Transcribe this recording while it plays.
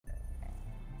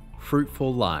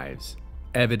Fruitful lives,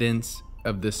 evidence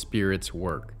of the Spirit's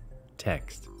work.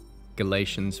 Text: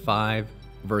 Galatians 5,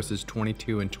 verses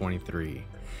 22 and 23.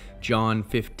 John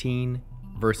 15,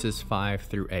 verses 5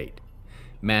 through 8.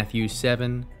 Matthew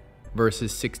 7,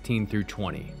 verses 16 through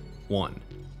 20. 1.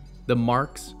 The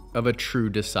marks of a true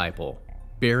disciple,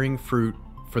 bearing fruit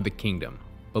for the kingdom.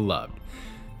 Beloved,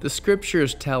 the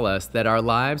scriptures tell us that our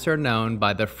lives are known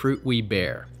by the fruit we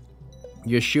bear.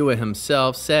 Yeshua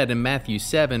himself said in Matthew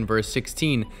 7, verse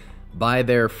 16, "By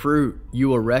their fruit you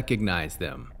will recognize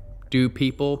them. Do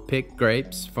people pick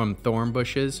grapes from thorn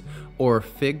bushes or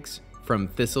figs from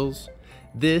thistles?"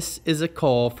 This is a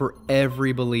call for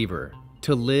every believer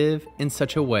to live in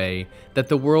such a way that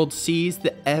the world sees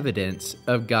the evidence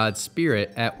of God's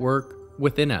Spirit at work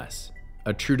within us.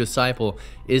 A true disciple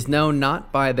is known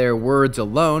not by their words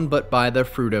alone, but by the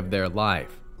fruit of their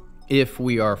life. If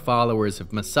we are followers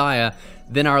of Messiah,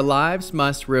 then our lives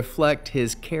must reflect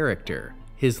His character,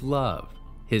 His love,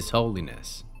 His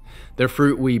holiness. The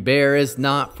fruit we bear is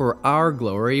not for our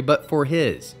glory, but for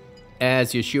His.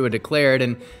 As Yeshua declared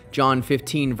in John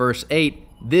 15, verse 8,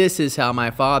 "This is how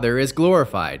my Father is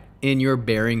glorified, in your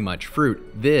bearing much fruit.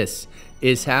 This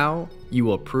is how you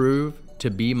will prove to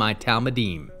be my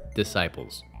Talmudim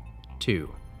disciples."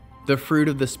 2. The fruit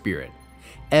of the Spirit,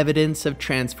 evidence of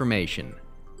transformation.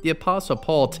 The Apostle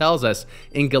Paul tells us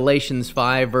in Galatians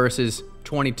 5, verses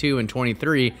 22 and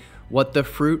 23, what the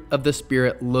fruit of the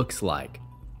Spirit looks like.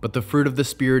 But the fruit of the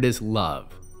Spirit is love,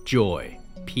 joy,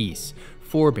 peace,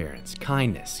 forbearance,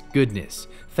 kindness, goodness,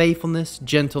 faithfulness,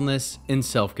 gentleness, and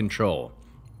self-control.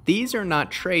 These are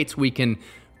not traits we can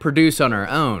produce on our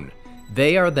own.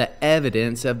 They are the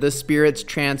evidence of the Spirit's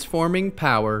transforming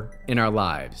power in our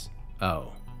lives.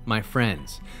 Oh, my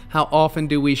friends, how often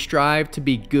do we strive to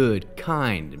be good,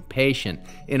 kind, and patient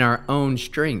in our own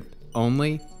strength,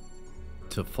 only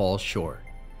to fall short?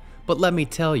 But let me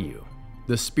tell you,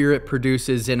 the Spirit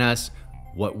produces in us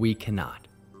what we cannot.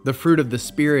 The fruit of the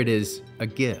Spirit is a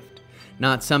gift,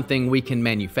 not something we can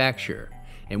manufacture.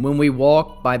 And when we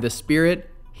walk by the Spirit,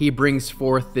 He brings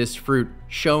forth this fruit,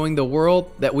 showing the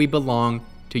world that we belong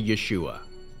to Yeshua.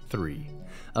 3.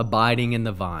 Abiding in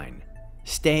the vine,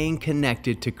 staying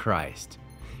connected to Christ.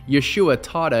 Yeshua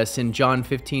taught us in John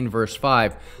 15, verse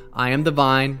 5, "I am the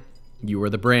vine, you are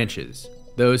the branches.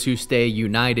 Those who stay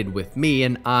united with me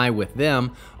and I with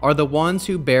them are the ones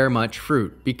who bear much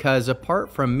fruit, because apart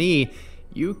from me,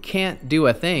 you can't do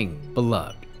a thing."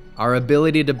 Beloved, our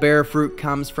ability to bear fruit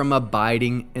comes from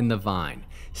abiding in the vine,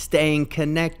 staying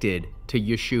connected to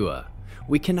Yeshua.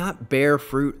 We cannot bear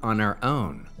fruit on our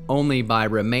own. Only by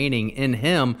remaining in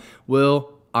Him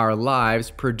will our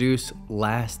lives produce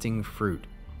lasting fruit.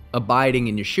 Abiding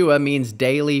in Yeshua means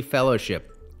daily fellowship,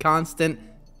 constant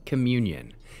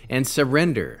communion, and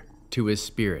surrender to His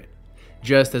Spirit.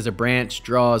 Just as a branch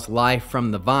draws life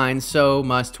from the vine, so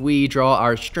must we draw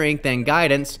our strength and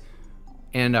guidance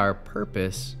and our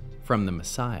purpose from the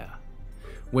Messiah.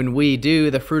 When we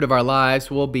do, the fruit of our lives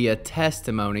will be a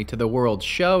testimony to the world,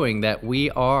 showing that we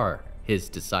are His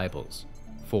disciples.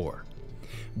 4.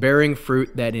 Bearing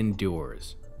fruit that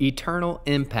endures, eternal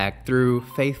impact through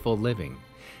faithful living.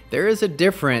 There is a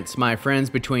difference, my friends,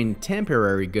 between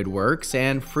temporary good works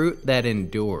and fruit that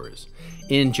endures.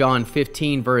 In John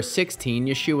 15, verse 16,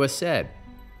 Yeshua said,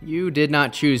 "You did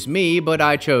not choose me, but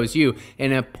I chose you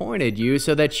and appointed you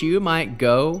so that you might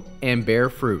go and bear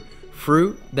fruit,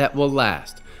 fruit that will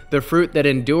last." The fruit that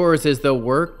endures is the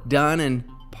work done in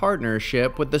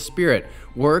partnership with the Spirit,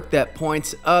 work that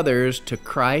points others to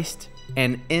Christ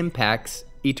and impacts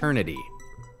eternity.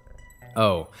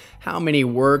 Oh, how many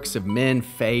works of men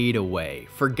fade away,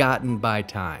 forgotten by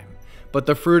time. But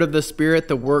the fruit of the Spirit,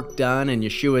 the work done in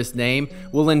Yeshua's name,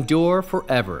 will endure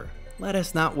forever. Let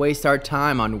us not waste our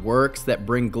time on works that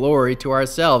bring glory to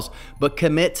ourselves, but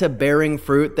commit to bearing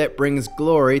fruit that brings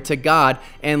glory to God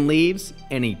and leaves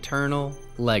an eternal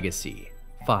legacy.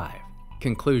 5.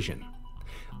 Conclusion.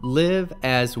 Live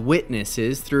as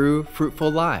witnesses through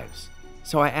fruitful lives.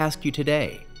 So I ask you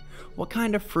today, what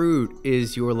kind of fruit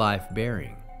is your life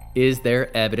bearing? Is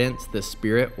there evidence the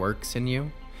Spirit works in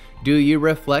you? Do you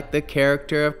reflect the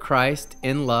character of Christ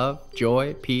in love,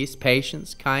 joy, peace,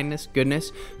 patience, kindness,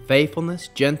 goodness, faithfulness,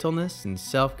 gentleness, and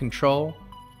self-control?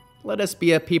 Let us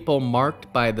be a people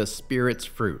marked by the Spirit's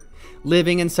fruit,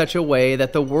 living in such a way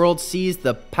that the world sees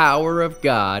the power of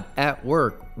God at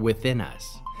work within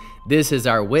us. This is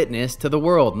our witness to the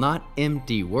world, not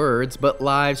empty words, but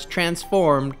lives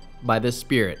transformed by the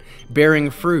Spirit, bearing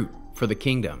fruit for the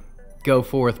kingdom. Go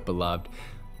forth, beloved,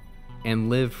 and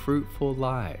live fruitful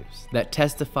lives that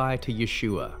testify to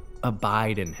Yeshua.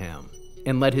 Abide in Him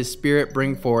and let His Spirit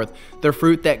bring forth the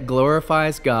fruit that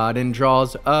glorifies God and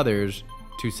draws others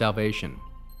to salvation.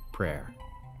 Prayer.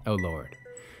 O Lord,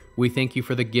 we thank You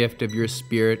for the gift of Your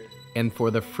Spirit and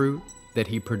for the fruit that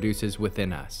He produces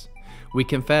within us. We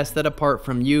confess that apart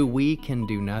from You, we can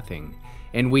do nothing,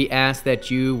 and we ask that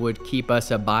You would keep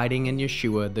us abiding in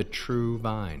Yeshua, the true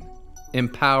vine.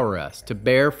 Empower us to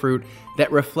bear fruit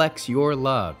that reflects Your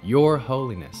love, Your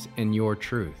holiness, and Your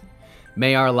truth.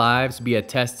 May our lives be a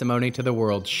testimony to the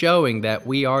world, showing that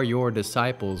we are Your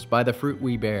disciples by the fruit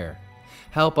we bear.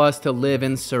 Help us to live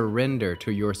in surrender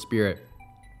to Your Spirit,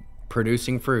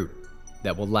 producing fruit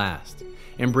that will last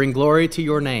and bring glory to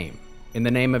Your name. In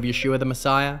the name of Yeshua the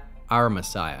Messiah, our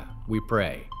Messiah, we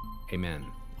pray. Amen.